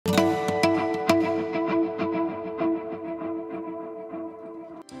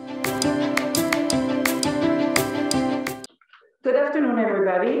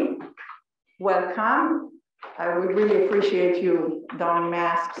everybody. Welcome. I would really appreciate you donning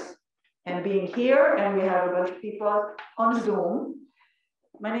masks and being here. And we have a bunch of people on Zoom.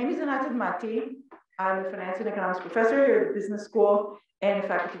 My name is Anat Mati. I'm a finance and economics professor here at the business school and a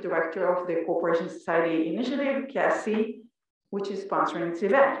faculty director of the Corporation Society Initiative, CASI, which is sponsoring this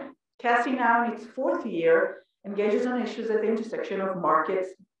event. CASI now in its fourth year engages on issues at the intersection of markets,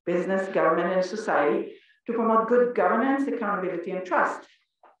 business, government, and society to promote good governance, accountability, and trust.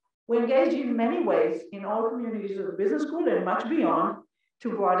 We engage in many ways in all communities of the business school and much beyond to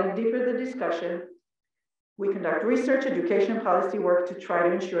broaden and deepen the discussion. We conduct research, education, and policy work to try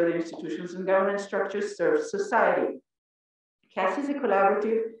to ensure the institutions and government structures serve society. CASI is a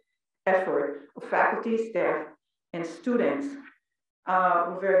collaborative effort of faculty, staff, and students.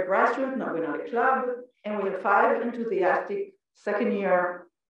 We're very grassroots, we're not a club, and we have 5 enthusiastic second-year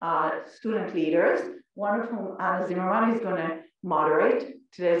student leaders, one of whom, Anna Zimmerman, is going to moderate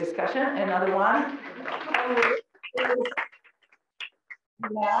today's discussion. Another one is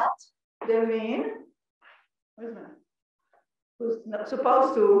Matt Devine, who's not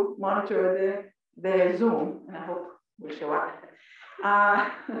supposed to monitor the Zoom, and I hope will show up.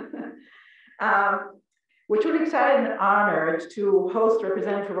 We're truly excited and honored to host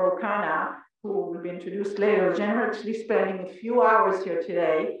Representative Khanna, who will be introduced later, generously spending a few hours here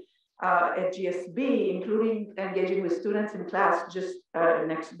today at GSB, including engaging with students in class just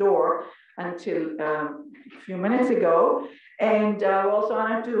next door until a few minutes ago. And we're also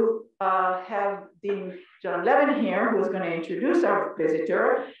honored to have Dean John Levin here, who is going to introduce our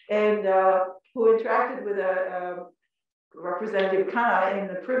visitor and who interacted with Representative Khanna in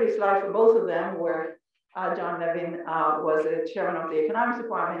the previous life of both of them, where John Levin was a chairman of the economics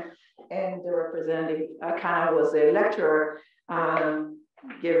department, and the Representative Khanna was a lecturer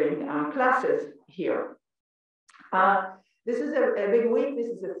giving classes here. This is a big week. This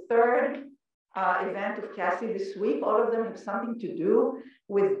is the third event of CASI this week. All of them have something to do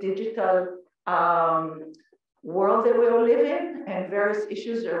with digital world that we all live in and various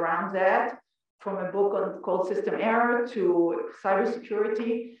issues around that, from a book called System Error to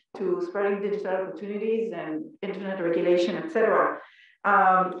cybersecurity to spreading digital opportunities and internet regulation, etc.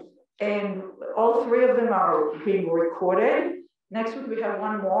 And all 3 of them are being recorded. Next week, we have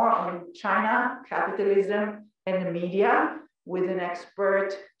one more on China, capitalism, and the media with an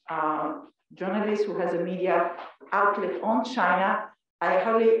expert journalist who has a media outlet on China. I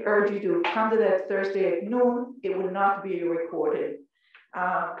highly urge you to come to that Thursday at noon. It will not be recorded.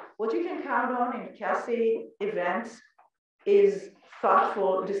 What you can count on in CASI events is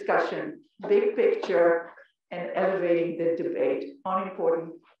thoughtful discussion, big picture, and elevating the debate on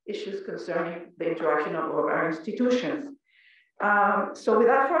important issues concerning the interaction of our institutions. So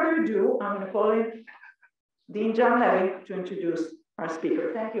without further ado, I'm going to call in Dean John Levin to introduce our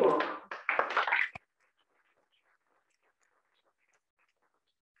speaker. Thank you all.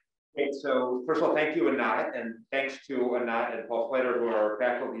 Great. So first of all, thank you, Anat, and thanks to Anat and Paul Fleiter, who are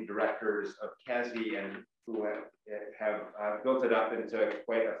faculty directors of CASI and who have built it up into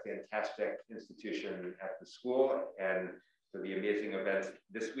quite a fantastic institution at the school, and for the amazing events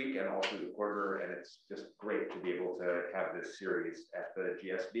this week and all through the quarter. And it's just great to be able to have this series at the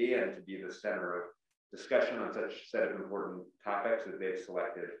GSB and to be the center of discussion on such a set of important topics that they've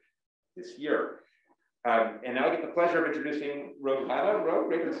selected this year. And now I get the pleasure of introducing Ro Khanna. Ro,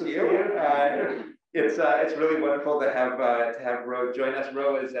 great to see you. It's really wonderful to have Ro join us.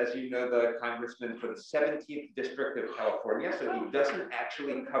 Ro is, as you know, the congressman for the 17th District of California, so he doesn't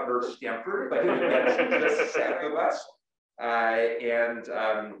actually cover Stanford, but he gets just south of us, and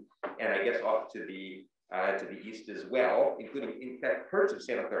I guess off to the east as well, including in fact parts of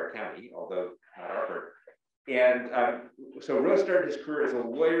Santa Clara County, although not Harvard. And so Ro started his career as a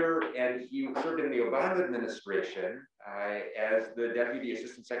lawyer, and he served in the Obama administration as the Deputy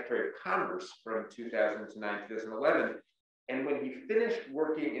Assistant Secretary of Commerce from 2009 to 2011. And when he finished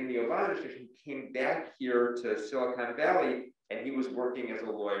working in the Obama administration, he came back here to Silicon Valley, and he was working as a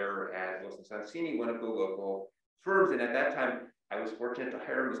lawyer at Wilson Sonsini, one of the local firms. And at that time, I was fortunate to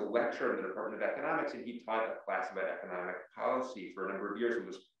hire him as a lecturer in the Department of Economics, and he taught a class about economic policy for a number of years and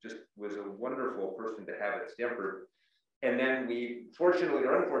was a wonderful person to have at Stanford. And then we, fortunately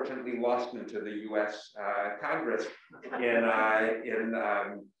or unfortunately, lost him to the U.S. Congress in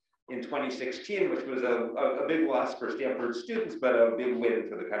 2016, which was a big loss for Stanford students, but a big win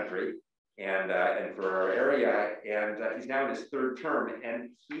for the country and for our area. And he's now in his 3rd term, and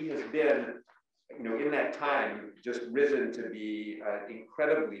he has been in that time, just risen to be an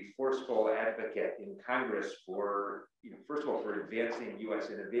incredibly forceful advocate in Congress for, first of all, for advancing U.S.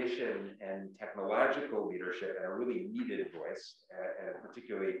 innovation and technological leadership, and a really needed voice, and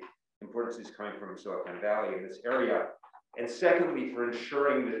particularly importance is coming from Silicon Valley in this area. And secondly, for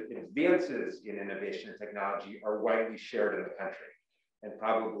ensuring that advances in innovation and technology are widely shared in the country. And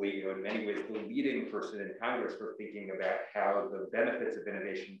probably, in many ways, the leading person in Congress for thinking about how the benefits of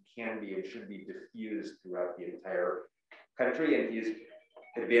innovation can be and should be diffused throughout the entire country. And he's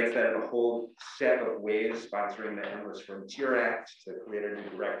advanced that in a whole set of ways, sponsoring the Endless Frontier Act to create a new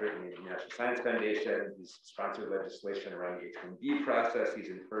directorate in the National Science Foundation. He's sponsored legislation around the H-1B process. He's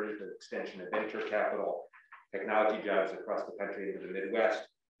encouraged the extension of venture capital, technology jobs across the country into the Midwest.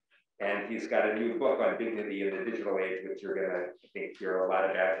 And he's got a new book on dignity in the digital age, which you're gonna, I think, hear a lot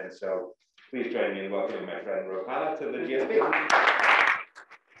about. And so please join me in welcoming my friend Khanna to the GSB.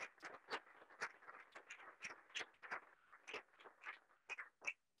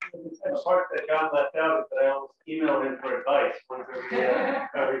 The part that John left out is that I almost emailed him for advice once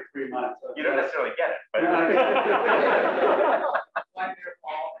every 3 months. So you don't necessarily get it, but wonderful.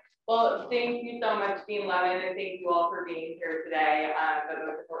 Well, thank you so much, Dean Levin, and thank you all for being here today. But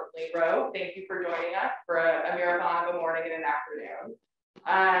most importantly, Ro, thank you for joining us for a marathon of a morning and an afternoon.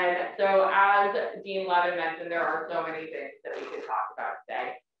 So as Dean Levin mentioned, there are so many things that we could talk about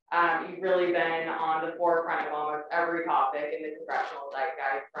today. You've really been on the forefront of almost every topic in the congressional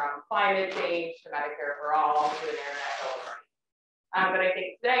zeitgeist, from climate change to Medicare for all to an internet bill of rights. But I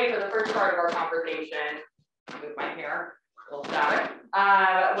think today, for the first part of our conversation, move my hair, a little static,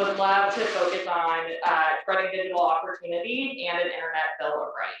 would love to focus on spreading digital opportunities and an internet bill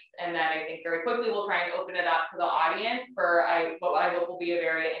of rights. And then I think very quickly we'll try and open it up to the audience for what I hope will be a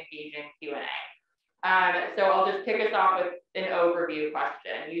very engaging Q&A. So I'll just kick us off with an overview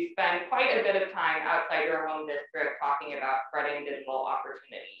question. You spend quite a bit of time outside your home district talking about spreading digital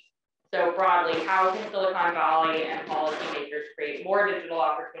opportunities. So broadly, how can Silicon Valley and policymakers create more digital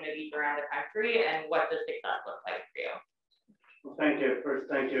opportunities around the country, and what does success look like for you? Well, thank you. First,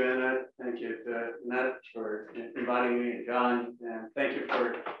 thank you, Anna. Thank you to Annette for inviting me, and John, and thank you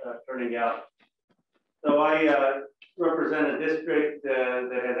for turning out. So I represent a district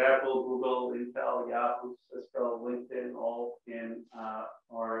that has Apple, Google, Intel, Yahoo, Cisco, LinkedIn, all in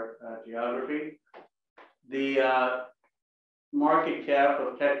our geography. The market cap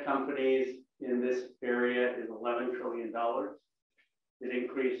of tech companies in this area is $11 trillion. It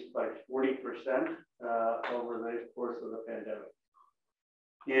increased by 40% over the course of the pandemic.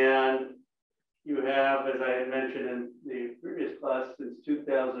 And you have, as I had mentioned in the previous class, since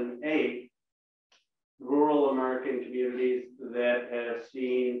 2008, rural American communities that have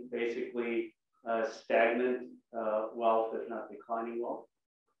seen basically stagnant wealth, if not declining wealth.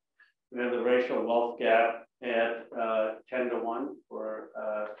 We have the racial wealth gap at 10 to 1 for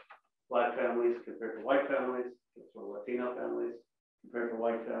Black families compared to white families, for Latino families compared to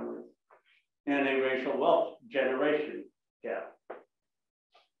white families, and a racial wealth generation gap.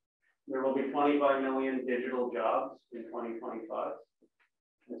 There will be 25 million digital jobs in 2025.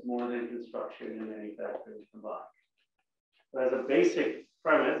 It's more than construction and manufacturing combined. But as a basic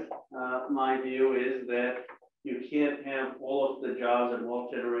premise, my view is that you can't have all of the jobs and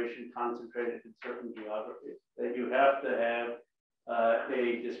wealth generation concentrated in certain geographies, that you have to have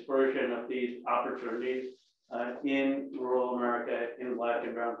a dispersion of these opportunities in rural America, in Black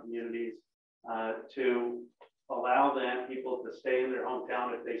and brown communities, to allow them, people to stay in their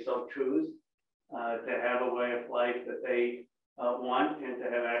hometown if they so choose, to have a way of life that they want, and to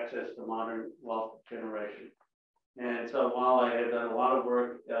have access to modern wealth generation. And so while I have done a lot of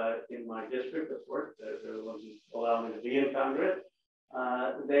work in my district, of course, that wasn't allowed me to be in Congress,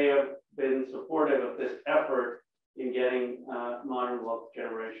 they have been supportive of this effort in getting modern wealth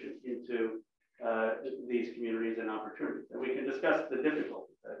generation into these communities and opportunities. And we can discuss the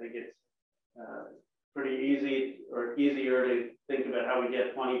difficulties. I think it's pretty easy, or easier, to think about how we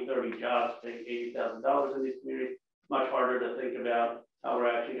get 20, 30 jobs, paying $80,000 in these communities. Much harder to think about how we're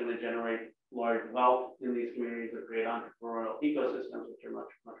actually going to generate large wealth in these communities or create entrepreneurial ecosystems, which are much,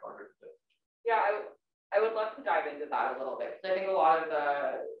 much harder to do. Yeah, I would love to dive into that a little bit, because I think a lot of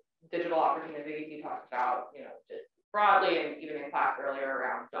the digital opportunities you talked about, just broadly, and even in class earlier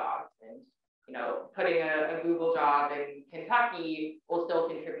around jobs, and putting a Google job in Kentucky will still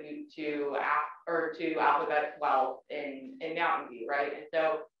contribute to Alphabet's wealth in Mountain View, right? And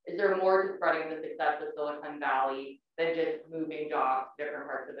so, is there more to spreading the success of Silicon Valley than just moving jobs to different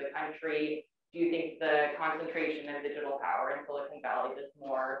parts of the country? Do you think the concentration of digital power in Silicon Valley does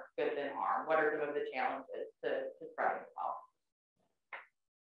more good than harm? What are some of the challenges to spreading wealth?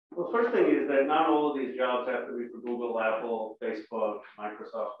 Well, first thing is that not all of these jobs have to be for Google, Apple, Facebook,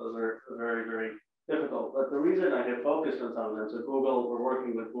 Microsoft. Those are very, very difficult. But the reason I have focused on some of them, so Google, we're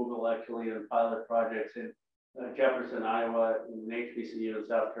working with Google actually in pilot projects in Jefferson, Iowa, in an HBCU in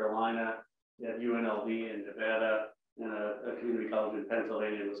South Carolina, at UNLV in Nevada, and a community college in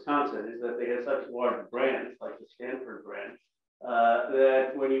Pennsylvania and Wisconsin, is that they have such large brands, like the Stanford brand,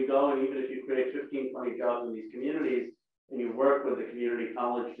 that when you go and even if you create 15, 20 jobs in these communities, and you work with the community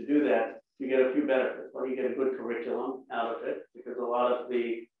college to do that, you get a few benefits. One, you get a good curriculum out of it, because a lot of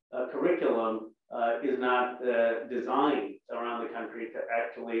the curriculum is not designed around the country to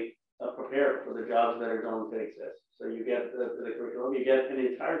actually prepare for the jobs that are going to exist. So you get the curriculum, you get an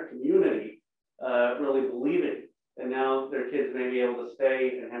entire community really believing, and now their kids may be able to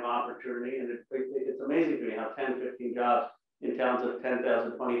stay and have opportunity. And it's amazing to me how 10, 15 jobs in towns of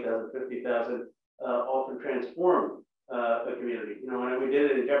 10,000, 20,000, 50,000 often transform a community. You know, when we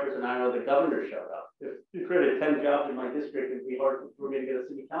did it in Jefferson, Iowa, the governor showed up. If you created 10 jobs in my district, it'd be hard for me to get a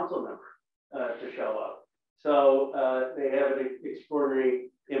city council member to show up. So they have an extraordinary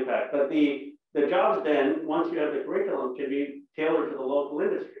impact. But the jobs then, once you have the curriculum, can be tailored to the local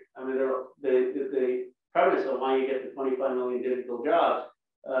industry. I mean, the premise of why you get the 25 million digital jobs,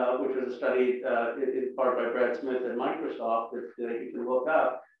 which was a study in part by Brad Smith at Microsoft that you can look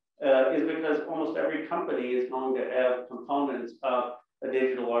up, is because almost every company is going to have components of a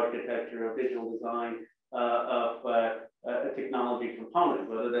digital architecture, of digital design, of a technology component,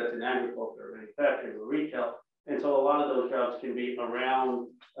 whether that's in agriculture, or manufacturing, or retail. And so a lot of those jobs can be around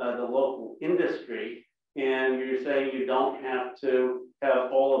the local industry. And you're saying you don't have to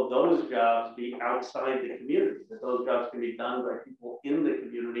have all of those jobs be outside the community, that those jobs can be done by people in the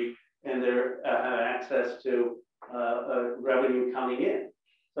community, and they have access to revenue coming in.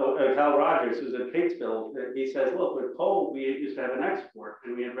 So Cal Rogers, who's at Patesville, he says, look, with coal, we used to have an export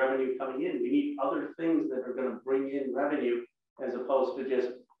and we have revenue coming in. We need other things that are going to bring in revenue as opposed to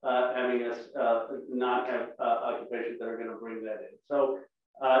just having us not have occupations that are going to bring that in. So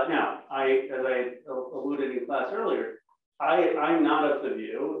now, as I alluded in class earlier, I'm not of the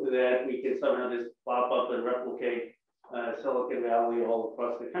view that we can somehow just pop up and replicate Silicon Valley all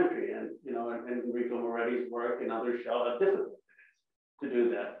across the country. And, you know, and Enrico Moretti's work and others show how difficult to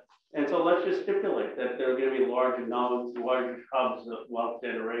do that. And so let's just stipulate that there are going to be large nodes, large hubs of wealth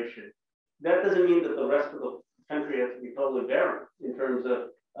generation. That doesn't mean that the rest of the country has to be totally barren in terms of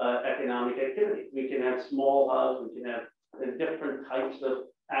economic activity. We can have small hubs, we can have different types of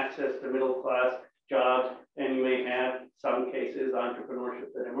access to middle class jobs, and you may have some cases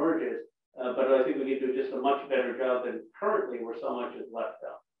entrepreneurship that emerges. But I think we need to do just a much better job than currently where so much is left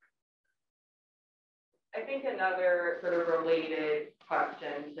out. I think another sort of related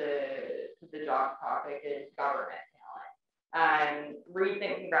question to the job topic is government talent.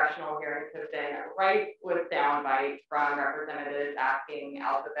 Recent congressional hearings have been rife with soundbites from representatives asking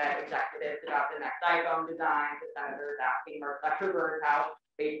Alphabet executives about the next iPhone design, to senators asking Mark Zuckerberg how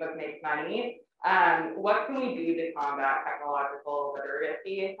Facebook makes money. What can we do to combat technological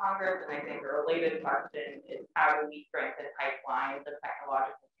literacy in Congress? And I think a related question is, how do we strengthen pipelines of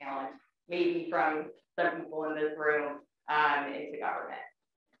technological talent, maybe from some people in this room into government?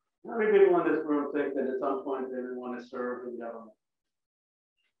 How many people in this room think that at some point they would want to serve in government?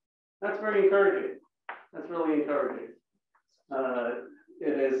 That's very encouraging. That's really encouraging.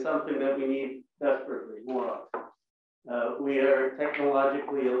 It is something that we need desperately more of. We are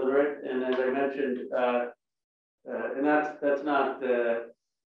technologically illiterate, and as I mentioned, and that's not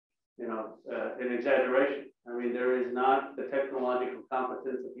you know, an exaggeration. I mean, there is not the technological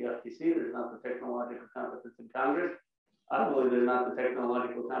competence at the FTC. There's not the technological competence in Congress. I believe there's not the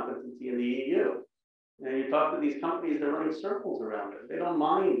technological competency in the EU. And you talk to these companies, they're running circles around it. They don't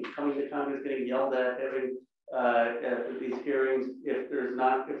mind coming to Congress, getting yelled at, having these hearings if there's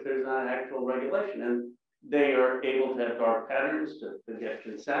not an actual regulation. And they are able to have dark patterns to get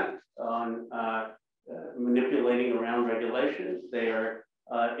consent on manipulating around regulations. They are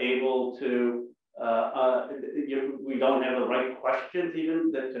able to we don't have the right questions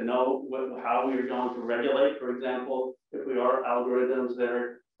even to know how we are going to regulate. For example, if we are algorithms that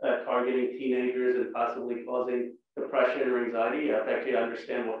are targeting teenagers and possibly causing depression or anxiety, you have to actually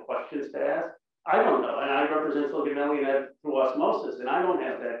understand what questions to ask. I don't know, and I represent Silicon Valley and that through osmosis, and I don't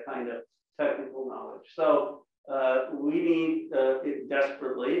have that kind of technical knowledge. So we need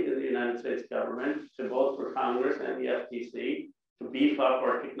desperately in the United States government, to both for Congress and the FTC, to beef up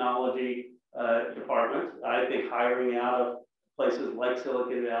our technology department. I think hiring out of places like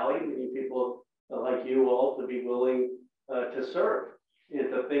Silicon Valley, we need people like you all to be willing to serve and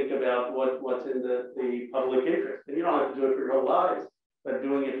to think about what's in the public interest. And you don't have to do it for your whole lives, but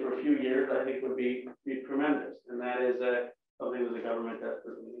doing it for a few years, I think would be tremendous. And that is something that the government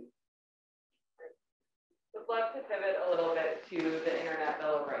desperately needs. Would love to pivot a little bit to the Internet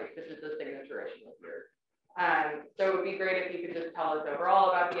Bill of Rights. This is the signature issue of yours. So it would be great if you could just tell us overall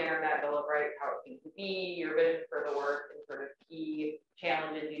about the Internet Bill of Rights, how it came to be, your vision for the work, and sort of key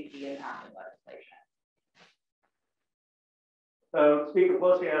challenges you see in passing legislation. So Speaker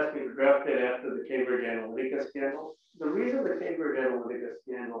Pelosi asked me to draft it after the Cambridge Analytica scandal. The reason the Cambridge Analytica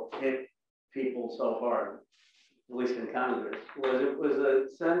scandal hit people so hard, at least in Congress, was it was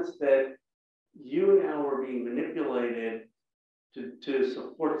a sense that you now were being manipulated to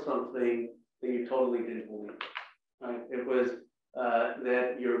support something that you totally didn't believe. Right? It was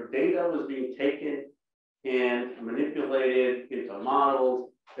that your data was being taken and manipulated into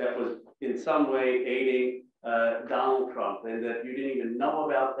models that was in some way aiding Donald Trump, and that you didn't even know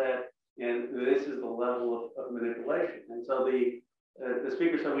about that. And this is the level of manipulation. And so the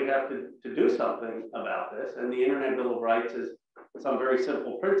speaker said we have to do something about this. And the Internet Bill of Rights is some very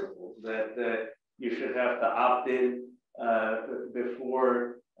simple principles that you should have to opt in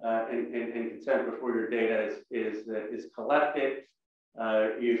before and consent before your data is collected.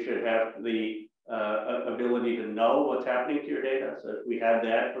 You should have the ability to know what's happening to your data. So if we had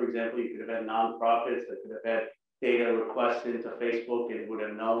that, for example, you could have had nonprofits that could have had data requests into Facebook and would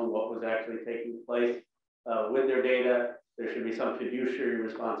have known what was actually taking place with their data. There should be some fiduciary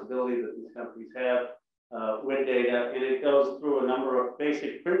responsibility that these companies have with data. And it goes through a number of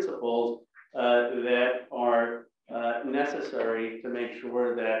basic principles that are necessary to make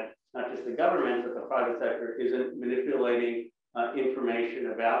sure that not just the government, but the private sector isn't manipulating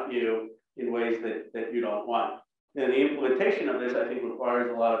information about you in ways that you don't want. And the implementation of this, I think,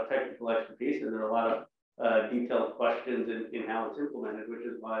 requires a lot of technical expertise, and there are a lot of detailed questions in how it's implemented, which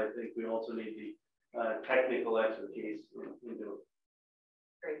is why I think we also need the technical expertise in doing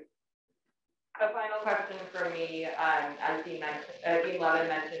it. Great. A final question from me. As Dean Levin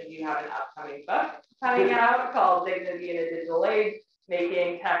mentioned, you have an upcoming book coming out called Dignity in a Digital Age,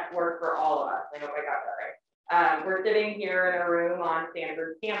 Making Tech Work for All of Us. I hope I got that right. We're sitting here in a room on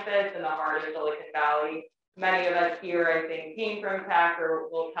Stanford campus in the heart of Silicon Valley. Many of us here, I think, came from tech or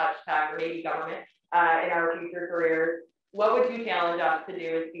will touch tech or maybe government in our future careers. What would you challenge us to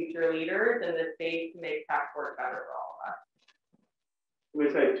do as future leaders in this space to make tech work better for all of us? Let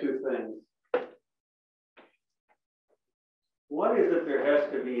me say two things. One is that there has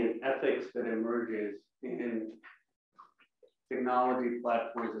to be an ethics that emerges in technology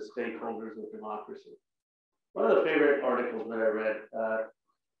platforms as stakeholders of democracy. One of the favorite articles that I read,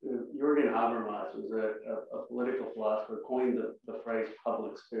 Jürgen Habermas, was a political philosopher, coined the phrase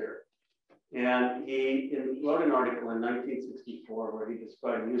public sphere. And he wrote an article in 1964 where he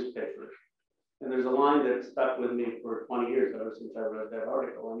described newspapers. And there's a line that stuck with me for 20 years ever since I read that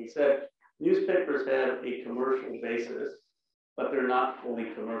article. And he said, newspapers have a commercial basis, but they're not fully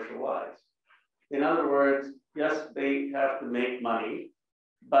commercialized. In other words, yes, they have to make money,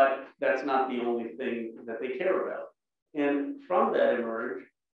 but that's not the only thing that they care about. And from that emerged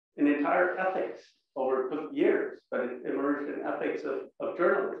an entire ethics over, it took years, but it emerged an ethics of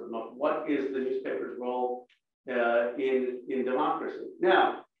journalism, of what is the newspaper's role in democracy.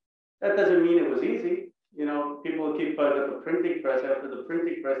 Now, that doesn't mean it was easy. You know, people keep talking about the printing press. After the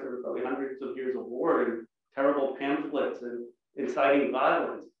printing press, there were probably hundreds of years of war and terrible pamphlets and inciting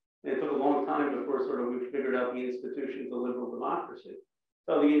violence. And it took a long time before sort of we figured out the institutions of liberal democracy.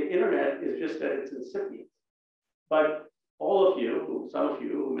 So the internet is just at its incipient. But all of you, some of you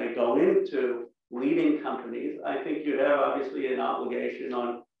who may go into leading companies, I think you have obviously an obligation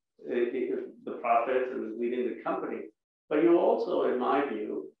on the profits and leading the company. But you also, in my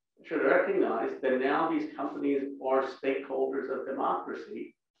view, should recognize that now these companies are stakeholders of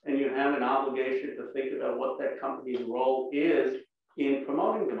democracy, and you have an obligation to think about what that company's role is in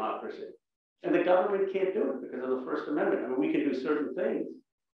promoting democracy. And the government can't do it because of the First Amendment. I mean, we can do certain things,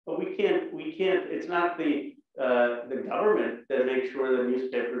 but we can't, it's not the government that makes sure that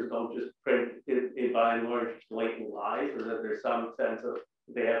newspapers don't just print in by and large blatant lies, or that there's some sense of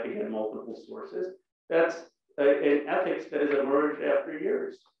they have to get multiple sources. That's an ethics that has emerged after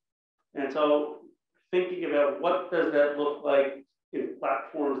years. And so thinking about what does that look like in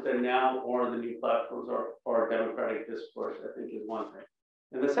platforms that now are the new platforms are democratic discourse, I think is one thing.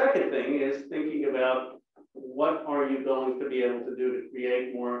 And the second thing is thinking about what are you going to be able to do to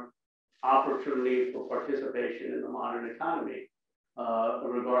create more opportunity for participation in the modern economy,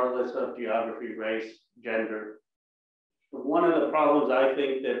 regardless of geography, race, gender. One of the problems I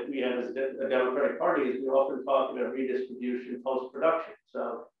think that we have as a Democratic Party is we often talk about redistribution post-production.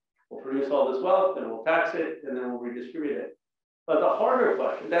 So we'll produce all this wealth, then we'll tax it, and then we'll redistribute it. But the harder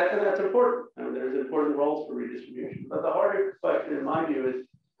question, that's important. I mean, there's important roles for redistribution. But the harder question, in my view, is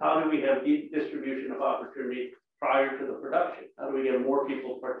how do we have distribution of opportunity prior to the production? How do we get more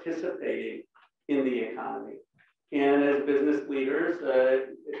people participating in the economy? And as business leaders,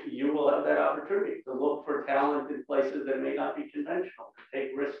 you will have that opportunity to look for talent in places that may not be conventional, to take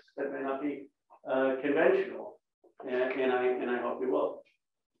risks that may not be conventional. And I hope we will.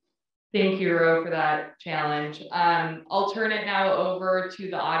 Thank you, Ro, for that challenge. I'll turn it now over to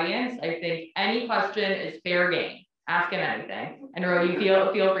the audience. I think any question is fair game. Ask him anything. And Ro, you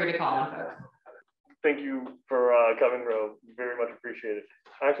feel free to call on folks. Thank you for coming, Ro. Very much appreciated.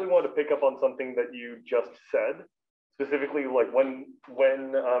 I actually wanted to pick up on something that you just said, specifically like when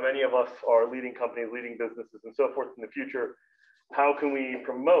many of us are leading companies, leading businesses and so forth in the future, how can we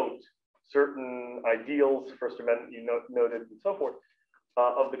promote certain ideals, First Amendment you noted and so forth,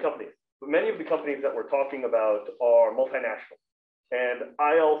 of the companies. But many of the companies that we're talking about are multinational. And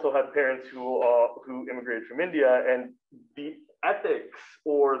I also had parents who immigrated from India, and the ethics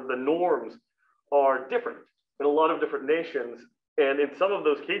or the norms are different in a lot of different nations. And in some of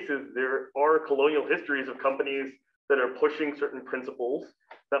those cases, there are colonial histories of companies that are pushing certain principles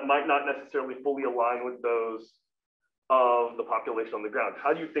that might not necessarily fully align with those of the population on the ground.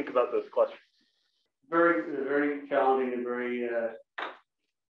 How do you think about those questions? Very, very challenging and very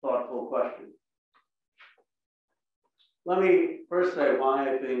thoughtful question. Let me first say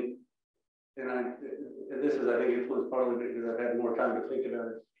why I think, and this is, I think, influenced partly because I've had more time to think about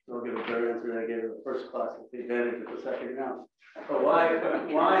it. So I'll give a better answer than I gave in the first class with the advantage of the second round. But why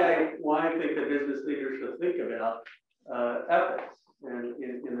I think that business leaders should think about ethics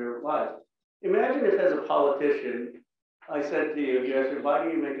in their lives. Imagine if, as a politician, I said to you, you asked me, why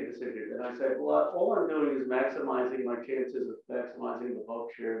do you make a decision? And I said, well, all I'm doing is maximizing my chances of maximizing the vote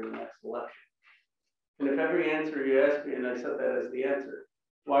share in the next election. And if every answer you ask me, and I said that as the answer,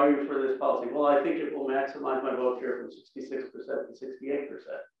 why are you for this policy? Well, I think it will maximize my vote share from 66% to 68%.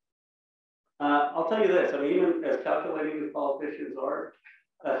 I'll tell you this, I mean, even as calculating as politicians are,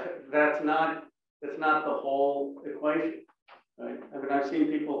 that's not the whole equation, right? I mean, I've seen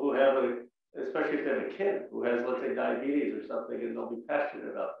people who have especially if they have a kid who has, let's say, diabetes or something, and they'll be passionate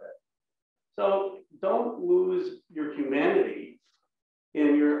about that. So don't lose your humanity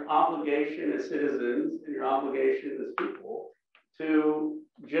in your obligation as citizens and your obligation as people to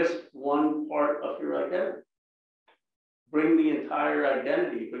just one part of your identity. Bring the entire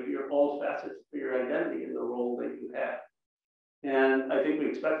identity, but all facets of your identity in the role that you have. And I think we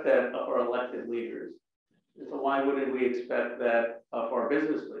expect that of our elected leaders. And so why wouldn't we expect that of our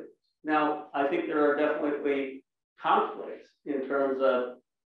business leaders? Now, I think there are definitely conflicts in terms of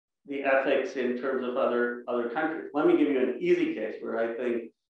the ethics in terms of other countries. Let me give you an easy case where I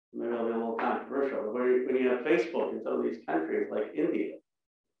think maybe I'll be a little controversial, but when you have Facebook in some of these countries like India,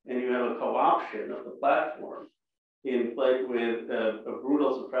 and you have a co-option of the platform in place with a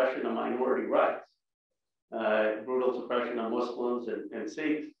brutal suppression of minority rights, brutal suppression of Muslims and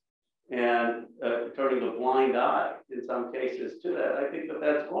Sikhs, and turning a blind eye in some cases to that, I think that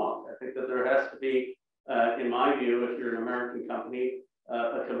that's wrong. I think that there has to be, in my view, if you're an American company,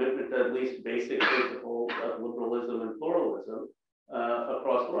 a commitment to at least basic principles of liberalism and pluralism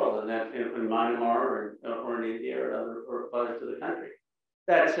across the world, and that in Myanmar or in India or other to the country.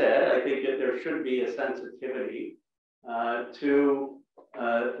 That said, I think that there should be a sensitivity to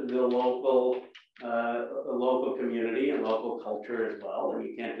the local community and local culture as well. And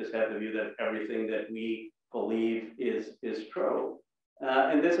you can't just have the view that everything that we believe is true.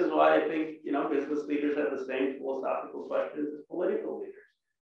 And this is why I think, business leaders have the same philosophical questions as political leaders.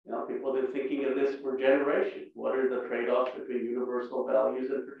 People have been thinking of this for generations. What are the trade-offs between universal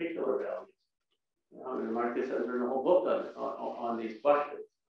values and particular values? And Marcus has written a whole book on these questions.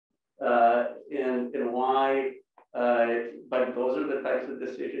 And why, but those are the types of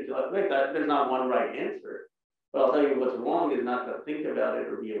decisions you'll have to make. There's not one right answer, but I'll tell you what's wrong is not to think about it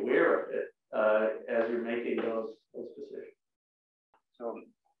or be aware of it as you're making those decisions. So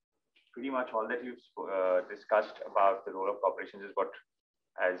pretty much all that you've discussed about the role of corporations is what,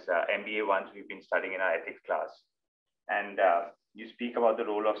 as MBA ones, we've been studying in our ethics class. And you speak about the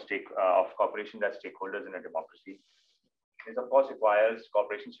role of corporations as stakeholders in a democracy. This, of course, requires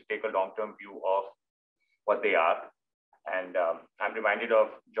corporations to take a long-term view of what they are. And I'm reminded of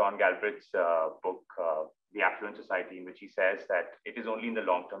John Galbraith's book, The Affluent Society, in which he says that it is only in the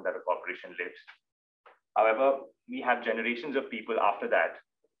long term that a corporation lives. However, we have generations of people after that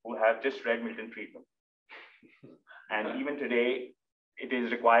who have just read Milton Friedman. And even today, it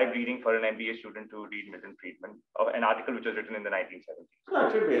is required reading for an MBA student to read Milton Friedman, an article which was written in the 1970s. No,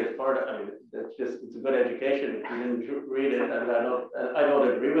 it should be as part of, I mean, it's a good education. If you didn't read it, and I don't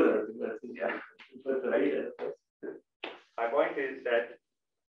agree with it, but it's good to read it. My point is that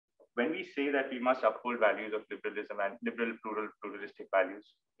when we say that we must uphold values of liberalism and liberal, pluralistic values,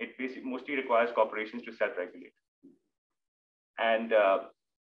 it basically mostly requires corporations to self-regulate. And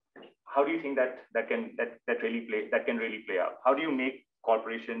how do you think that can really play out? How do you make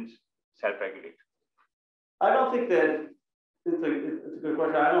corporations self-regulate? I don't think that it's a good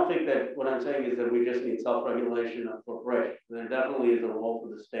question. I don't think that what I'm saying is that we just need self-regulation of corporations. There definitely is a role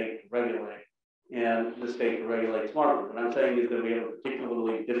for the state to regulate and the state to regulate smartly. What I'm saying is that we have a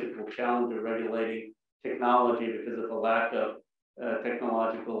particularly difficult challenge of regulating technology because of the lack of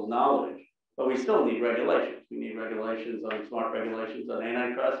technological knowledge. But we still need regulations. We need regulations on smart regulations on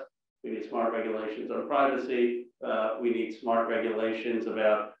antitrust. We need smart regulations on privacy. We need smart regulations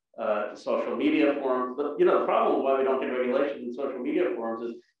about social media forums. But you know, the problem why we don't get regulations in social media forums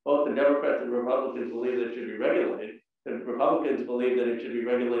is both the Democrats and Republicans believe that it should be regulated. The Republicans believe that it should be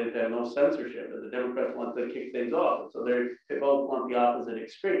regulated to have no censorship, and the Democrats want to kick things off. So they both want the opposite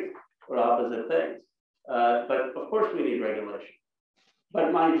extreme or opposite things. But of course we need regulation.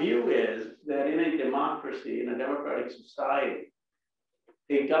 But my view is that in a democracy, in a democratic society,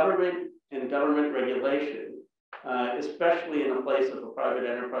 a government and government regulation, especially in a place of a private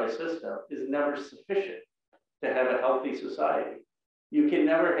enterprise system, is never sufficient to have a healthy society. You can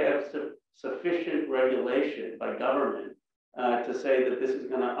never have sufficient regulation by government to say that this is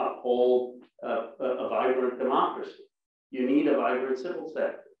going to uphold a vibrant democracy. You need a vibrant civil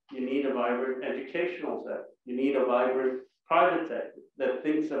sector. You need a vibrant educational sector. You need a vibrant private sector that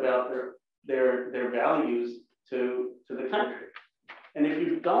thinks about their values to the country. And if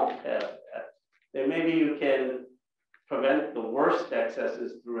you don't have that, then maybe you can prevent the worst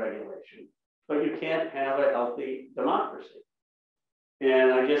excesses through regulation, but you can't have a healthy democracy.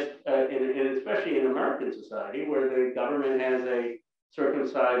 And I just, and especially in American society where the government has a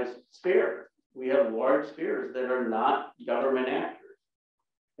circumcised sphere, we have large spheres that are not government actors.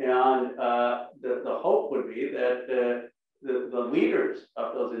 And the hope would be that the leaders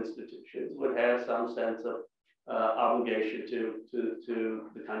of those institutions would have some sense of obligation to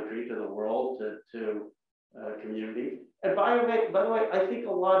the country, to the world, to community. And by the way, I think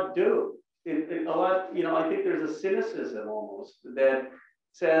a lot do. A lot, you know, I think there's a cynicism almost that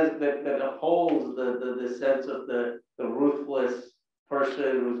says that upholds the sense of the ruthless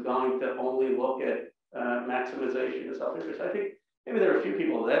person who's going to only look at maximization of self-interest. I think maybe there are a few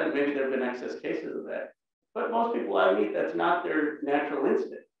people of that, and maybe there have been excess cases of that. But most people I meet, that's not their natural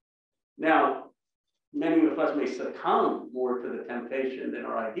instinct. Now, many of us may succumb more to the temptation than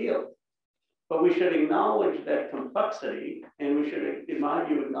our ideal, but we should acknowledge that complexity, and we should, in my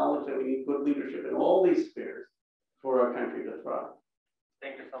view, acknowledge that we need good leadership in all these spheres for our country to thrive.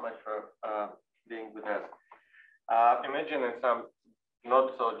 Thank you so much for being with us. Imagine in some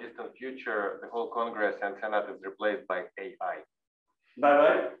not so distant future, the whole Congress and Senate is replaced by AI. By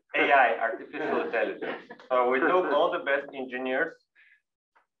what? AI, artificial intelligence. So we took all the best engineers,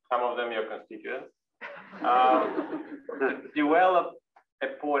 some of them your constituents, to develop a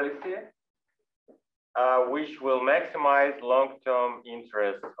policy which will maximize long-term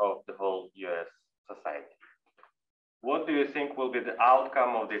interests of the whole US society. What do you think will be the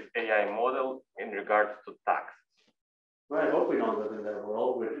outcome of this AI model in regards to taxes? Well, I hope we don't live in that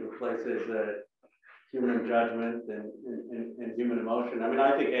world which replaces human judgment and human emotion. I mean,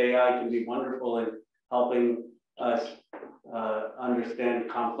 I think AI can be wonderful in helping us understand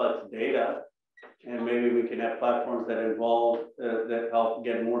complex data, and maybe we can have platforms that that help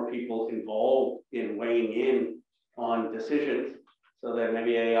get more people involved in weighing in on decisions, so that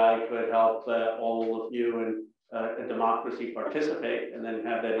maybe AI could help all of you in a democracy participate, and then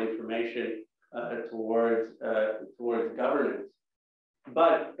have that information towards governance.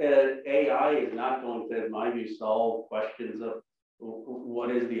 But AI is not going to, in my view, solve questions of what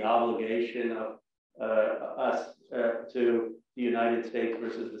is the obligation of us to the United States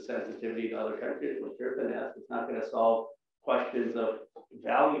versus the sensitivity to other countries. What Kirtan asked, it's not going to solve questions of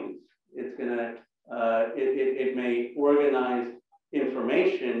values. It's going to, it may organize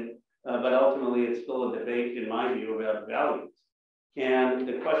information, but ultimately it's still a debate, in my view, about values. And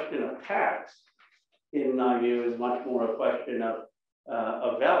the question of tax, in my view, is much more a question of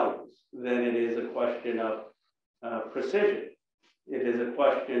values than it is a question of precision. It is a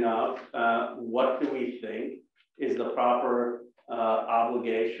question of what do we think is the proper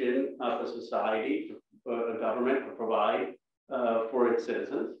obligation of a society, a government to provide for its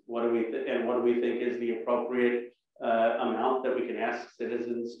citizens. What do we and what do we think is the appropriate amount that we can ask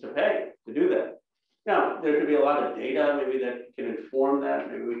citizens to pay to do that. Now, there could be a lot of data maybe that can inform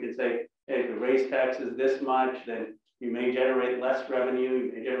that. Maybe we could say, hey, if you raise taxes this much, then you may generate less revenue,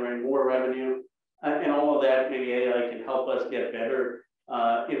 you may generate more revenue, and all of that, maybe AI can help us get better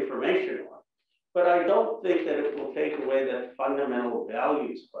information on. But I don't think that it will take away that fundamental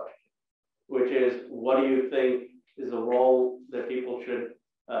values question, which is, what do you think is the role that people should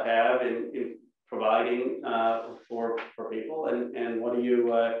have in providing for people, and what do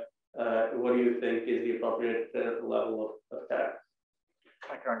you think is the appropriate level of tax?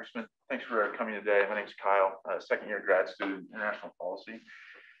 Hi, Congressman. Thanks for coming today. My name is Kyle, second-year grad student in international policy.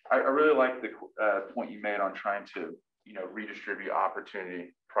 I really like the point you made on trying to, redistribute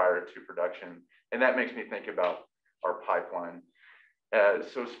opportunity prior to production, and that makes me think about our pipeline.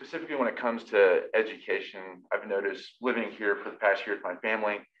 So specifically when it comes to education, I've noticed living here for the past year with my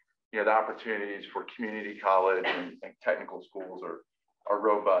family, the opportunities for community college and technical schools are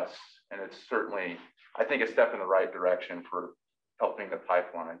robust, and it's certainly, I think, a step in the right direction for helping the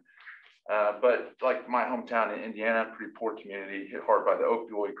pipeline. But like my hometown in Indiana, pretty poor community, hit hard by the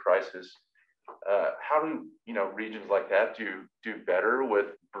opioid crisis. How do regions like that do better with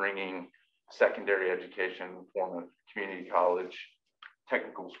bringing secondary education in the form of community college,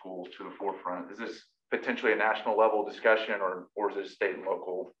 technical schools to the forefront? Is this potentially a national level discussion, or is it a state and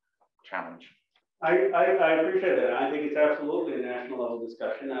local challenge? I appreciate that. I think it's absolutely a national level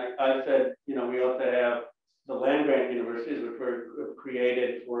discussion. I said, we ought to have the land grant universities, which were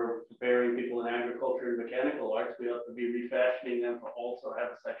created for preparing people in agriculture and mechanical arts. We ought to be refashioning them to also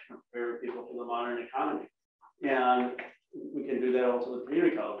have a section of preparing people for the modern economy. And we can do that also with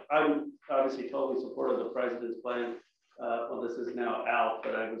community college. I'm obviously totally supportive of the president's plan. Well, this is now out,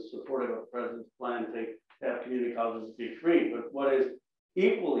 but I was supportive of the president's plan to have community colleges be free. But what is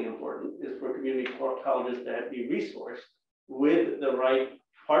equally important is for community colleges to be resourced with the right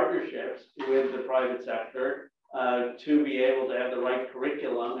partnerships with the private sector to be able to have the right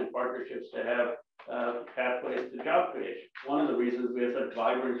curriculum and partnerships to have pathways to job creation. One of the reasons we have such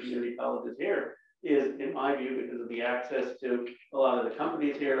vibrant community colleges here is, in my view, because of the access to a lot of the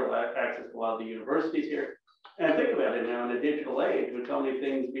companies here, access to a lot of the universities here. And think about it now in a digital age with so many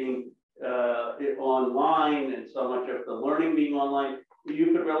things being online and so much of the learning being online, you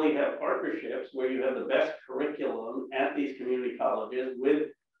could really have partnerships where you have the best curriculum at these community colleges with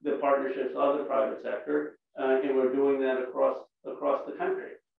the partnerships of the private sector, and we're doing that across the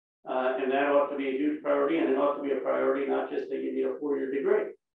country. And that ought to be a huge priority, and it ought to be a priority not just that you need a 4-year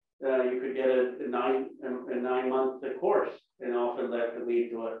degree. You could get a 9-month course, and often that could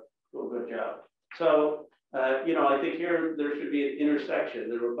lead to a good job. So, I think here there should be an intersection.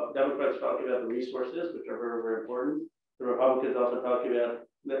 The Democrats talking about the resources, which are very, very important. The Republicans also talking about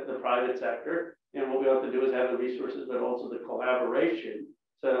the private sector. And what we have to do is have the resources, but also the collaboration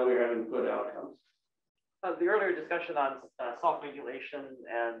so that we're having good outcomes. The earlier discussion on self-regulation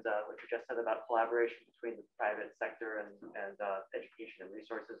and what you just said about collaboration between the private sector and education and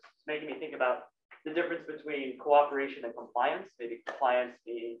resources is making me think about the difference between cooperation and compliance, maybe compliance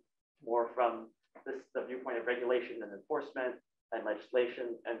being more from the viewpoint of regulation and enforcement and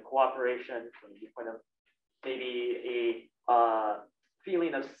legislation, and cooperation from the viewpoint of maybe a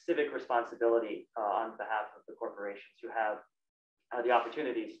feeling of civic responsibility on behalf of the corporations who have the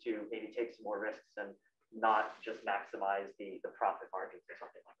opportunities to maybe take some more risks and not just maximize the profit margins or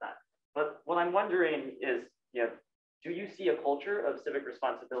something like that. But what I'm wondering is, do you see a culture of civic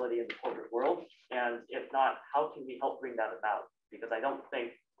responsibility in the corporate world? And if not, how can we help bring that about? Because I don't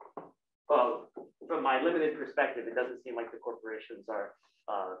think, well, from my limited perspective, it doesn't seem like the corporations are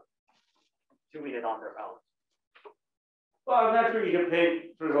doing it on their own. Well, I'm not sure you can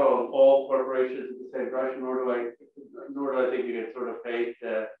paint, first of all corporations with the same brush, nor do I think you can sort of paint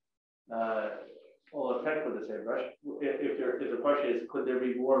all of tech with the same brush. If the question is, could there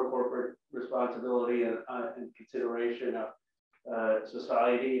be more corporate responsibility and consideration of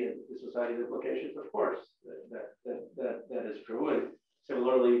society and the society's implications? Of course, that is true. And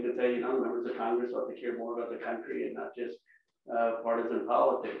similarly, you could say, members of Congress ought to care more about the country and not just partisan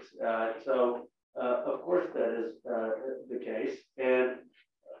politics. Of course, that is the case. And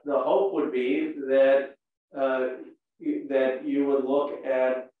the hope would be that that you would look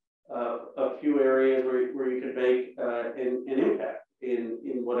at a few areas where you could make an impact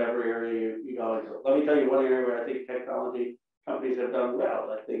in whatever area you go into. Let me tell you one area where I think technology companies have done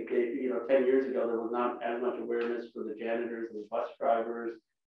well. I think 10 years ago, there was not as much awareness for the janitors and the bus drivers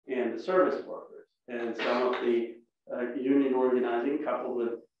and the service workers. And some of the union organizing coupled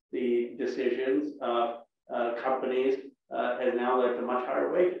with the decisions of companies has now led to much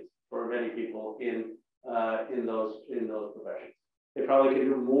higher wages for many people in in those professions. They probably can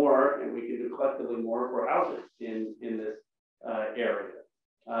do more, and we can do collectively more for housing in this area.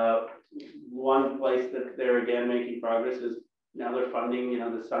 One place that they're again making progress is now they're funding,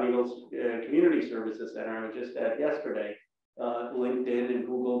 the Sunnyvale Community Services Center. I was just at yesterday. LinkedIn and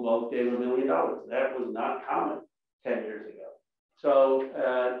Google both gave $1 million. That was not common 10 years ago. So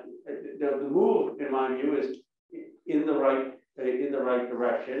the move, in my view, is in the right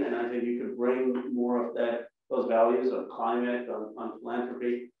direction, and I think you could bring more of those values on climate, on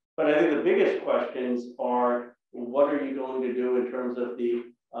philanthropy. But I think the biggest questions are, what are you going to do in terms of the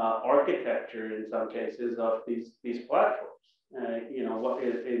architecture, in some cases, of these platforms?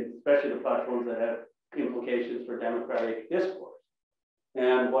 Especially the platforms that have implications for democratic discourse.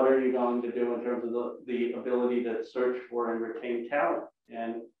 And what are you going to do in terms of the ability to search for and retain talent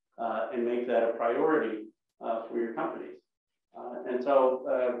and make that a priority for your companies? And so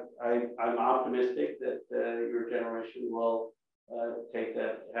I'm optimistic that your generation will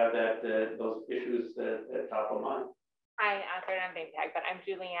have those issues at top of mind. Hi, sorry, I'm name tag, but I'm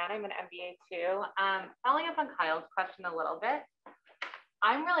Julianne. I'm an MBA too. Following up on Kyle's question a little bit,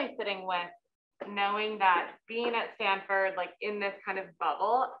 I'm really sitting with knowing that being at Stanford, like in this kind of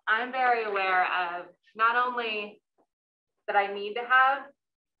bubble, I'm very aware of not only that I need to have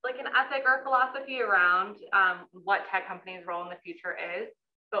like an ethic or philosophy around what tech companies' role in the future is,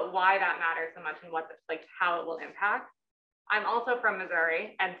 but why that matters so much and how it will impact. I'm also from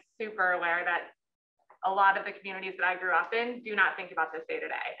Missouri and super aware that a lot of the communities that I grew up in do not think about this day to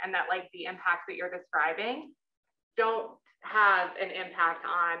day, and that like the impacts that you're describing don't have an impact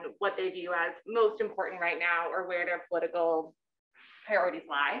on what they view as most important right now or where their political priorities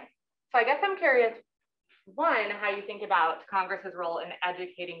lie. So I guess I'm curious, one, how you think about Congress's role in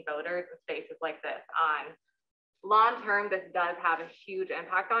educating voters in spaces like this on long term, this does have a huge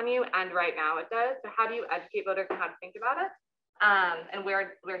impact on you, and right now it does. So how do you educate voters on how to think about it? And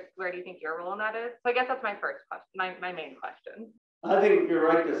where do you think your role in that is? So I guess that's my first question, my main question. I think you're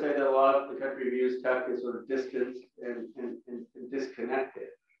right to say that a lot of the country views tech as sort of distant and disconnected.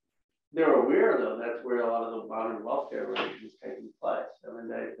 They're aware, though, that's where a lot of the modern welfare revolution is taking place. I mean,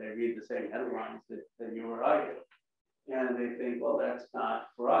 they read the same headlines that you or I do. And they think, well, that's not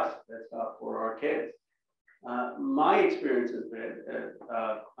for us. That's not for our kids. My experience has been,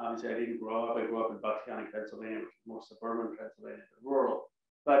 obviously, I didn't grow up. I grew up in Bucks County, Pennsylvania, which is more suburban Pennsylvania than rural.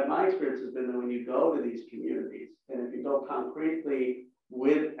 But my experience has been that when you go to these communities, and if you go concretely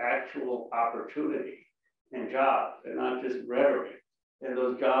with actual opportunity and jobs, and not just rhetoric, and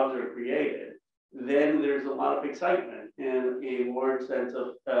those jobs are created, then there's a lot of excitement and a word sense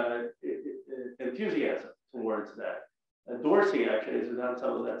of enthusiasm towards that. Dorsey actually has done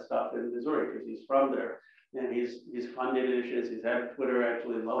some of that stuff in Missouri because he's from there, and he's funded initiatives. He's had Twitter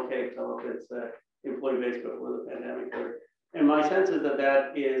actually locate some of its employee base before the pandemic. And my sense is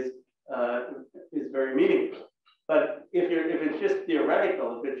that is very meaningful. But if it's just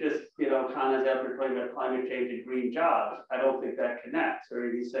theoretical, if it's just Khanna's out there talking about climate change and green jobs, I don't think that connects. Or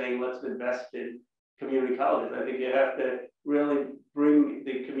if he's saying let's invest in community colleges, I think you have to really bring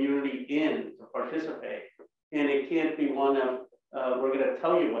the community in to participate. And it can't be one of we're going to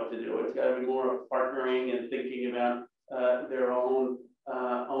tell you what to do. It's got to be more of partnering and thinking about their own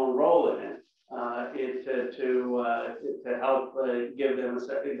role in it. To help give them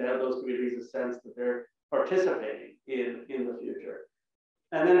to have those communities a sense that they're participating in the future.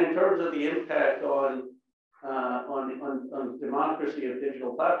 And then in terms of the impact on democracy of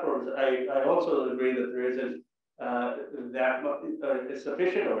digital platforms, I also agree that there isn't that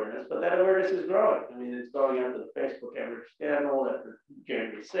sufficient awareness, but that awareness is growing. I mean, it's growing after the Facebook Cambridge scandal, after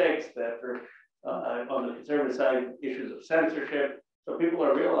January 6th, after on the conservative side, issues of censorship. So people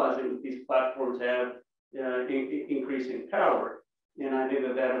are realizing that these platforms have increasing power. And I think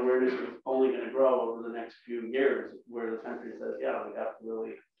that awareness is only going to grow over the next few years, where the country says, yeah, we have to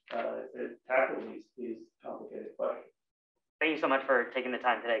really tackle these complicated questions. Thank you so much for taking the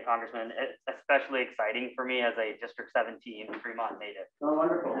time today, Congressman. It's especially exciting for me as a District 17 Fremont native. Oh,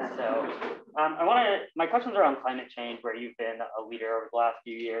 wonderful. So my questions are on climate change, where you've been a leader over the last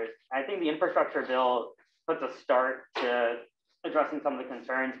few years. I think the infrastructure bill puts a start to addressing some of the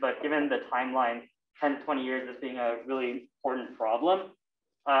concerns, but given the timeline, 10 to 20 years as being a really important problem,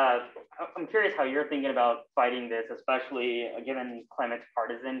 I'm curious how you're thinking about fighting this, especially given climate's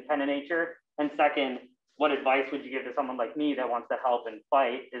partisan kind of nature. And second, what advice would you give to someone like me that wants to help and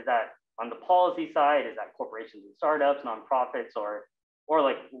fight? Is that on the policy side? Is that corporations and startups, nonprofits, or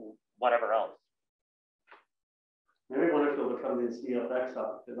like whatever else? Maybe one of them will become the CFX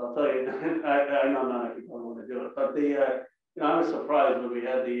up, because I'll tell you, I know none of you don't want to do it, but I was surprised when we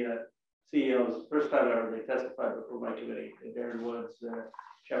had the CEOs, first time ever they testified before my committee, Darren Woods,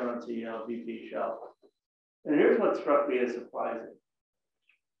 Chevron CEO, VP Shell. And here's what struck me as surprising.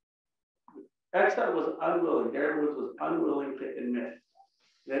 Exxon was unwilling, Darren Woods was unwilling to admit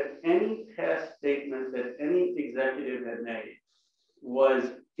that any past statement that any executive had made was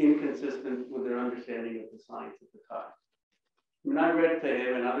inconsistent with their understanding of the science at the time. When I read to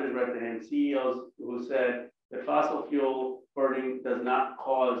him and others read to him, CEOs who said that fossil fuel burning does not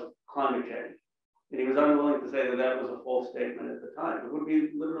cause climate change. And he was unwilling to say that that was a false statement at the time. It would be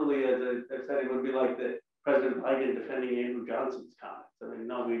literally, as I said, it would be like the President Biden defending Andrew Johnson's comments. I mean,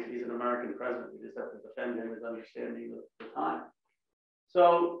 no, he's an American president. We just have to defend him as understanding of the time.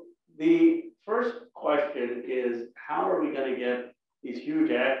 So the first question is, how are we going to get these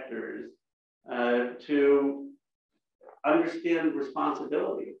huge actors to understand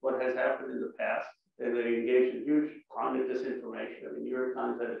responsibility, what has happened in the past, and they engage in huge climate disinformation. I mean, New York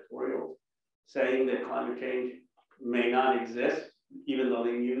Times editorials saying that climate change may not exist, even though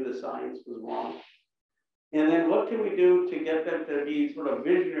they knew the science was wrong. And then what can we do to get them to be sort of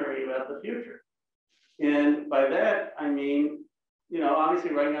visionary about the future? And by that, I mean, you know,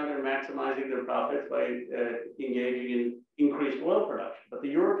 obviously right now they're maximizing their profits by engaging in increased oil production, but the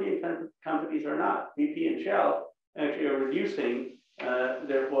European companies are not. BP and Shell actually are reducing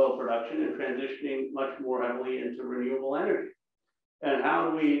their oil production and transitioning much more heavily into renewable energy. And how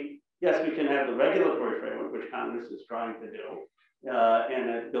do we, yes, we can have the regulatory framework, which Congress is trying to do,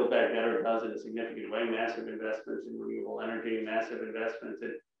 and Build Back Better does in a significant way, massive investments in renewable energy, massive investments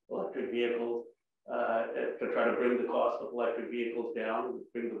in electric vehicles, to try to bring the cost of electric vehicles down,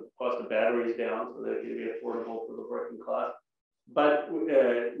 bring the cost of batteries down so that it can be affordable for the working class. But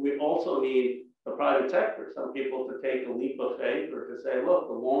we also need the private sector, some people to take a leap of faith or to say, look,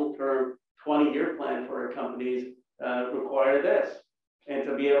 the long-term 20-year plan for our companies require this, and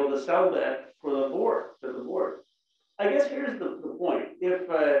to be able to sell that for the board, to the board. I guess here's the point.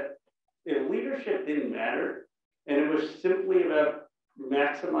 If leadership didn't matter, and it was simply about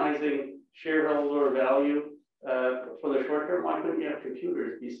maximizing shareholder value for the short term, why couldn't you have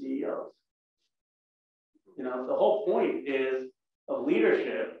computers be CEOs? You know, the whole point of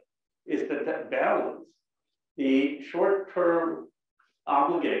leadership is to balance the short-term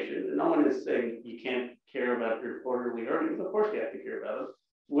obligation, and no one is saying you can't care about your quarterly earnings, of course you have to care about them,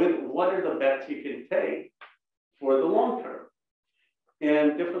 with what are the bets you can take for the long term.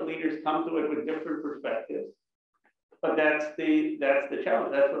 And different leaders come to it with different perspectives, but that's the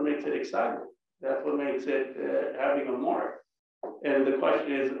challenge. That's what makes it exciting. That's what makes it having a mark. And the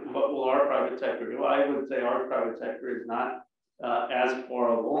question is, what will our private sector do? I would say our private sector is not as far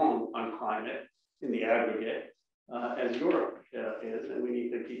along on climate in the aggregate as Europe is, and we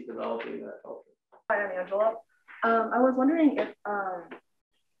need to keep developing that culture. Hi, I'm Angela. I was wondering if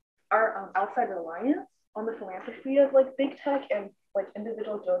our outside reliance on the philanthropy of like big tech and like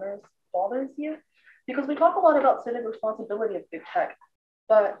individual donors bothers you, because we talk a lot about civic responsibility of big tech,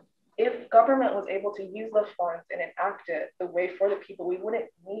 but if government was able to use the funds and enact it the way for the people, we wouldn't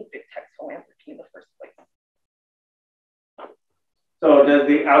need big tech philanthropy in the first place. So does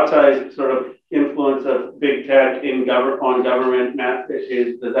the outside sort of influence of big tech in on government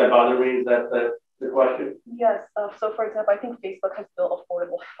does that bother me? Is that the question? Yes. So for example, I think Facebook has built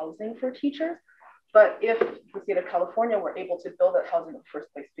affordable housing for teachers, but if the state of California were able to build that housing in the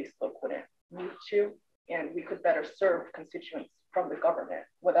first place, Facebook wouldn't need to, and we could better serve constituents from the government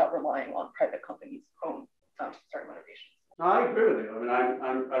without relying on private companies' own motivations. I agree with you. I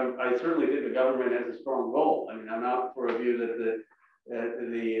mean, I certainly think the government has a strong role. I mean, I'm not for a view that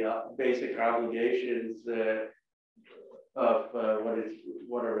the basic obligations of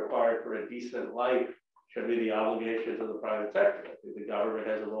what are required for a decent life should be the obligations of the private sector. I think the government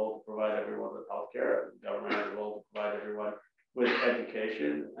has a role to provide everyone with health care. The government has a role to provide everyone with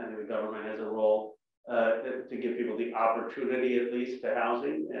education. I think the government has a role to give people the opportunity, at least, to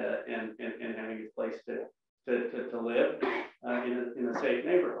housing and having a place to live in a safe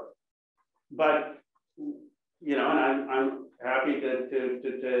neighborhood. But you know, and I'm happy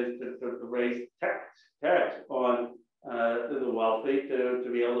to raise tax on the wealthy to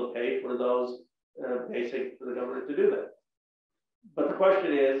be able to pay for those basic for the government to do that. But the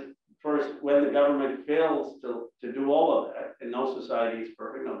question is, first, when the government fails to do all of that, and no society is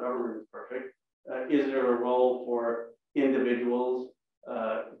perfect, no government is perfect, is there a role for individuals,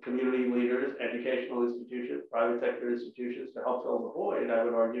 community leaders, educational institutions, private sector institutions to help fill the void? I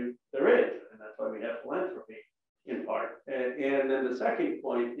would argue there is, and that's why we have philanthropy in part. And then the second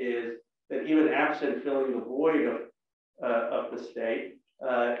point is that even absent filling the void of the state,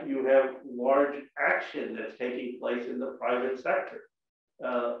 you have large action that's taking place in the private sector.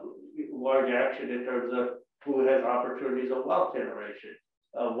 large action in terms of who has opportunities of wealth generation.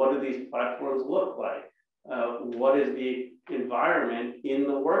 What do these platforms look like? What is the environment in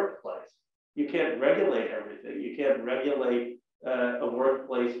the workplace? You can't regulate everything. You can't regulate a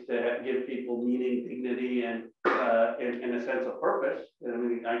workplace to give people meaning, dignity, and a sense of purpose. I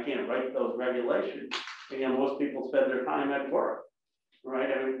mean, I can't write those regulations. Again, most people spend their time at work, right?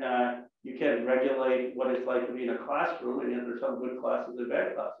 I mean, you can't regulate what it's like to be in a classroom, and yet there's some good classes and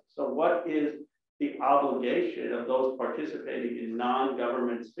bad classes. So what is the obligation of those participating in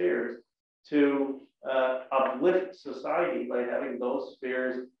non-government spheres to uplift society by having those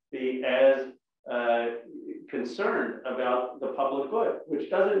spheres be as concerned about the public good, which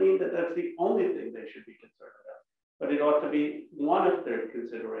doesn't mean that that's the only thing they should be concerned about, but it ought to be one of their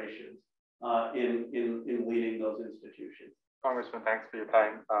considerations in leading those institutions. Congressman, thanks for your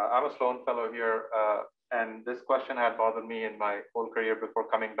time. I'm a Sloan Fellow here, and this question had bothered me in my whole career before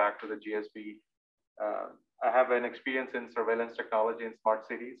coming back to the GSB. I have an experience in surveillance technology in smart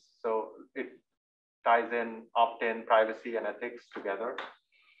cities, so it ties in opt-in, privacy, and ethics together.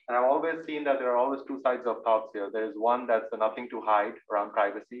 And I've always seen that there are always two sides of thoughts here. There's one that's the nothing to hide around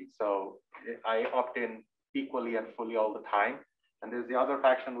privacy. So I opt in equally and fully all the time. And there's the other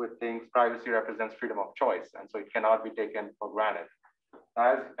faction which thinks privacy represents freedom of choice. And so it cannot be taken for granted.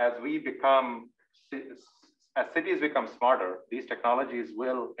 As cities become smarter, these technologies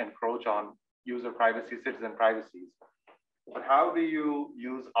will encroach on user privacy, citizen privacies. But how do you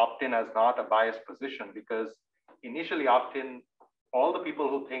use opt-in as not a biased position? Because initially opt-in, all the people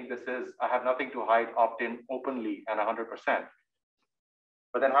who think this is, I have nothing to hide, opt in openly and 100%.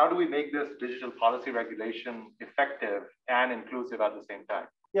 But then how do we make this digital policy regulation effective and inclusive at the same time?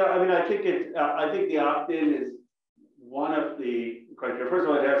 Yeah, I mean, I think the opt-in is one of the criteria. First of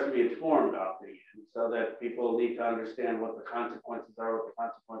all, it has to be informed opt-in, so that people need to understand what the consequences are, what the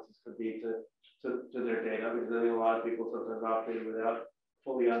consequences could be to their data, because I think a lot of people sometimes opt in without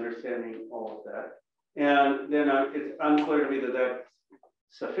fully understanding all of that. And then it's unclear to me that that's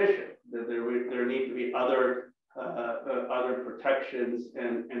sufficient, that there need to be other protections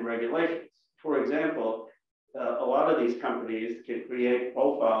and regulations. For example, a lot of these companies can create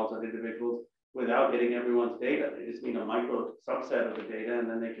profiles of individuals without getting everyone's data. They just need a micro subset of the data, and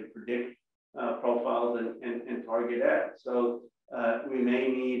then they can predict profiles and target ads. So we may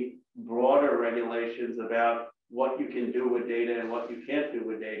need broader regulations about what you can do with data and what you can't do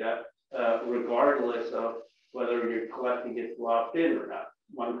with data, regardless of whether you're collecting it to opt in or not.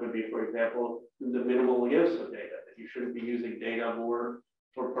 One could be, for example, the minimal use of data, that you shouldn't be using data more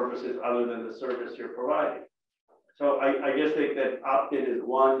for purposes other than the service you're providing. So I just think that opt-in is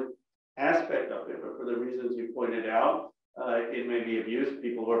one aspect of it, but for the reasons you pointed out, it may be abused.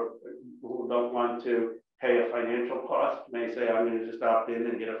 People who don't want to pay a financial cost may say, I'm going to just opt in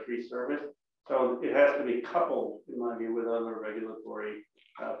and get a free service. So it has to be coupled, in my view, with other regulatory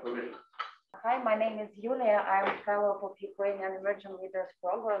provisions. Hi, my name is Yulia. I'm a fellow of Ukrainian Emerging Leaders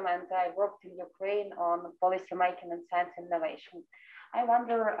Program, and I worked in Ukraine on policy making and science innovation. I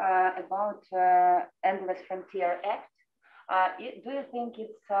wonder about Endless Frontier Act. Do you think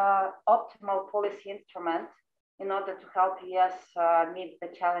it's an optimal policy instrument in order to help US meet the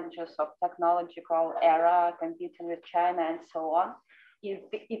challenges of technological era, competing with China and so on? Is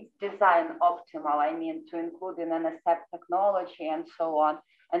its design optimal? I mean, to include in NSF technology and so on.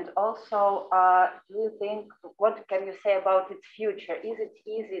 And also, do you think, what can you say about its future? Is it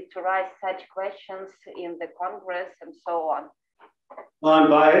easy to raise such questions in the Congress and so on? Well, I'm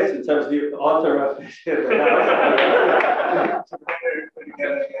biased in terms of the author of this.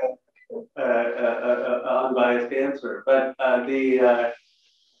 Unbiased answer, but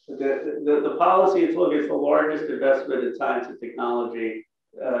the policy is, look, it's the largest investment in science and technology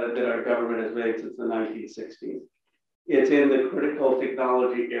that our government has made since the 1960s. It's in the critical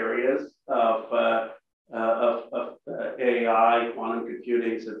technology areas of AI, quantum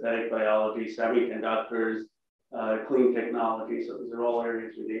computing, synthetic biology, semiconductors, clean technology. So these are all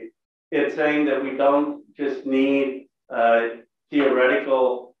areas we need. It's saying that we don't just need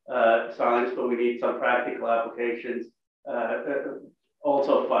theoretical science, but we need some practical applications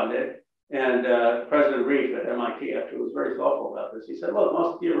also funded. And President Reif at MIT actually was very thoughtful about this. He said, look,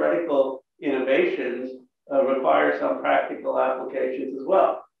 most theoretical innovations require some practical applications as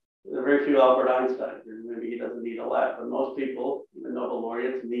well. There are very few Albert Einsteins, and maybe he doesn't need a lab, but most people, even Nobel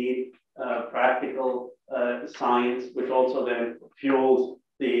laureates, need practical science, which also then fuels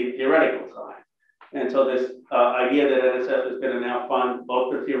the theoretical science. And so this idea that NSF is going to now fund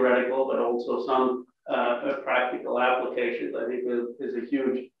both the theoretical, but also some practical applications, I think is a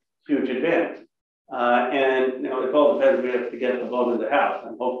huge advance. And it all depends. We have to get the vote in the House.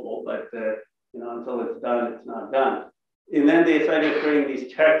 I'm hopeful, but until it's done, it's not done. And then they decided creating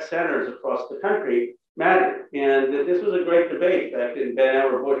these tech centers across the country mattered. And this was a great debate back in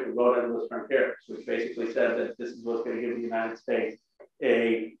Vannevar Bush, who wrote Endless Frontiers, which basically said that this is what's going to give the United States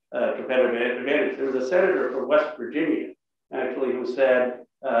a competitive advantage. There was a senator from West Virginia, actually, who said,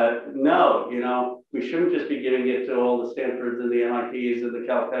 no, we shouldn't just be giving it to all the Stanfords and the MITs and the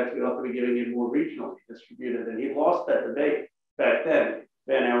Caltechs. We ought to be giving it more regionally distributed. And he lost that debate back then.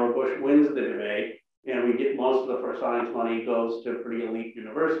 Vannevar Bush wins the debate, and we get most of the first science money goes to pretty elite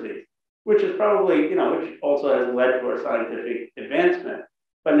universities, which is probably, which also has led to our scientific advancement.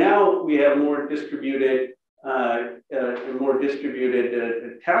 But now we have more distributed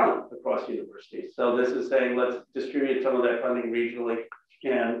talent across universities. So this is saying, let's distribute some of that funding regionally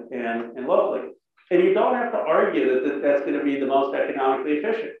and locally. And you don't have to argue that that's going to be the most economically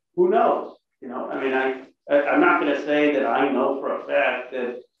efficient. Who knows? I'm not going to say that I know for a fact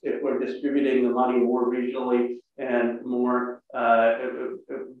that if we're distributing the money more regionally and more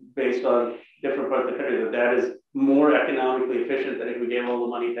based on different parts of the country, that is more economically efficient than if we gave all the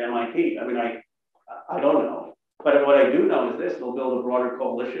money to MIT. I don't know. But what I do know is this: it'll build a broader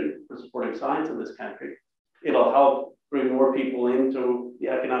coalition for supporting science in this country. It'll help bring more people into the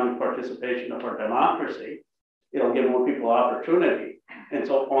economic participation of our democracy. It'll give more people opportunity. And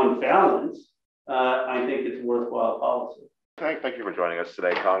so on balance, I think it's worthwhile policy. Thank you for joining us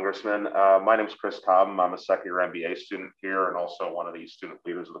today, Congressman. My name is Chris Cobham. I'm a second-year MBA student here and also one of the student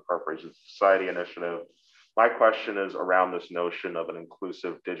leaders of the Corporation Society Initiative. My question is around this notion of an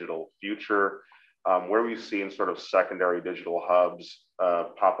inclusive digital future, where we've seen sort of secondary digital hubs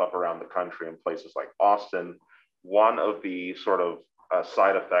pop up around the country in places like Austin. One of the sort of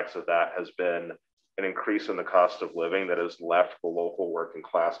side effects of that has been an increase in the cost of living that has left the local working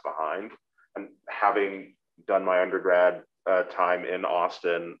class behind. And having done my undergrad time in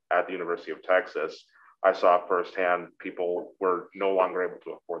Austin at the University of Texas, I saw firsthand people were no longer able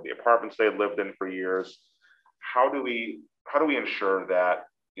to afford the apartments they had lived in for years. How do we ensure that,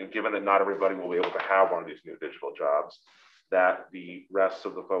 given that not everybody will be able to have one of these new digital jobs, that the rest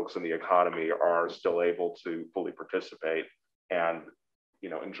of the folks in the economy are still able to fully participate and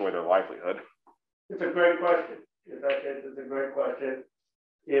enjoy their livelihood? It's a great question. It's a great question.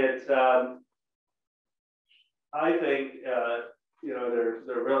 It's I think there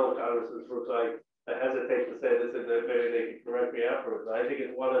are real congressmen who I hesitate to say this, and maybe they can correct me afterwards. I think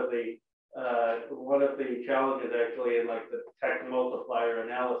it's one of the challenges actually in like the tech multiplier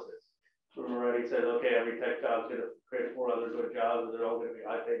analysis. From already said, okay, every tech job is going to create 4 other good jobs, and they're all going to be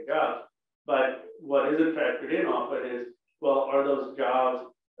high-paid jobs. But what isn't factored in often is, well, are those jobs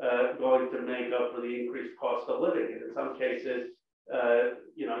going to make up for the increased cost of living? And in some cases,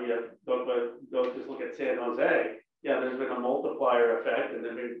 don't just look at San Jose. Yeah, there's been a multiplier effect, and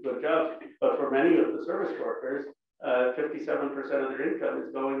there've been good jobs. But for many of the service workers, 57% of their income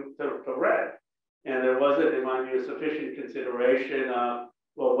is going to rent. And there wasn't, in my view, sufficient consideration of,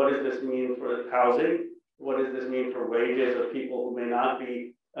 well, what does this mean for housing? What does this mean for wages of people who may not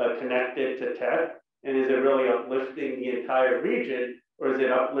be connected to tech? And is it really uplifting the entire region, or is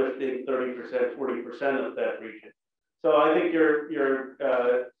it uplifting 30%, 40% of that region? So I think your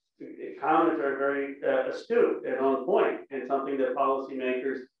comments are very astute and on point, and something that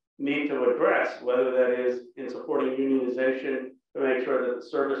policymakers need to address, whether that is in supporting unionization to make sure that the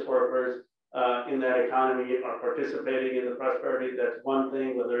service workers in that economy are participating in the prosperity. That's one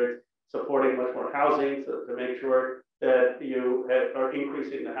thing. Whether it's supporting much more housing, so to make sure that you are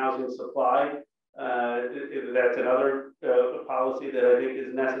increasing the housing supply. That's another policy that I think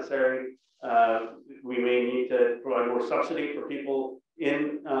is necessary. We may need to provide more subsidy for people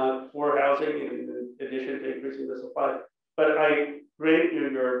in for housing in addition to increasing the supply. But I agree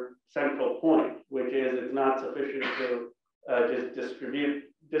with your central point, which is it's not sufficient to just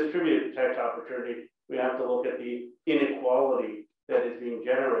distribute tax opportunity. We have to look at the inequality that is being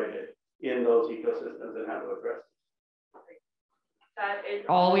generated in those ecosystems and how to address it. That is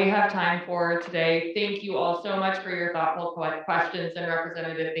all we have time for today. Thank you all so much for your thoughtful questions, and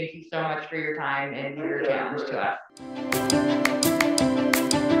Representative, thank you so much for your time and your challenge to us.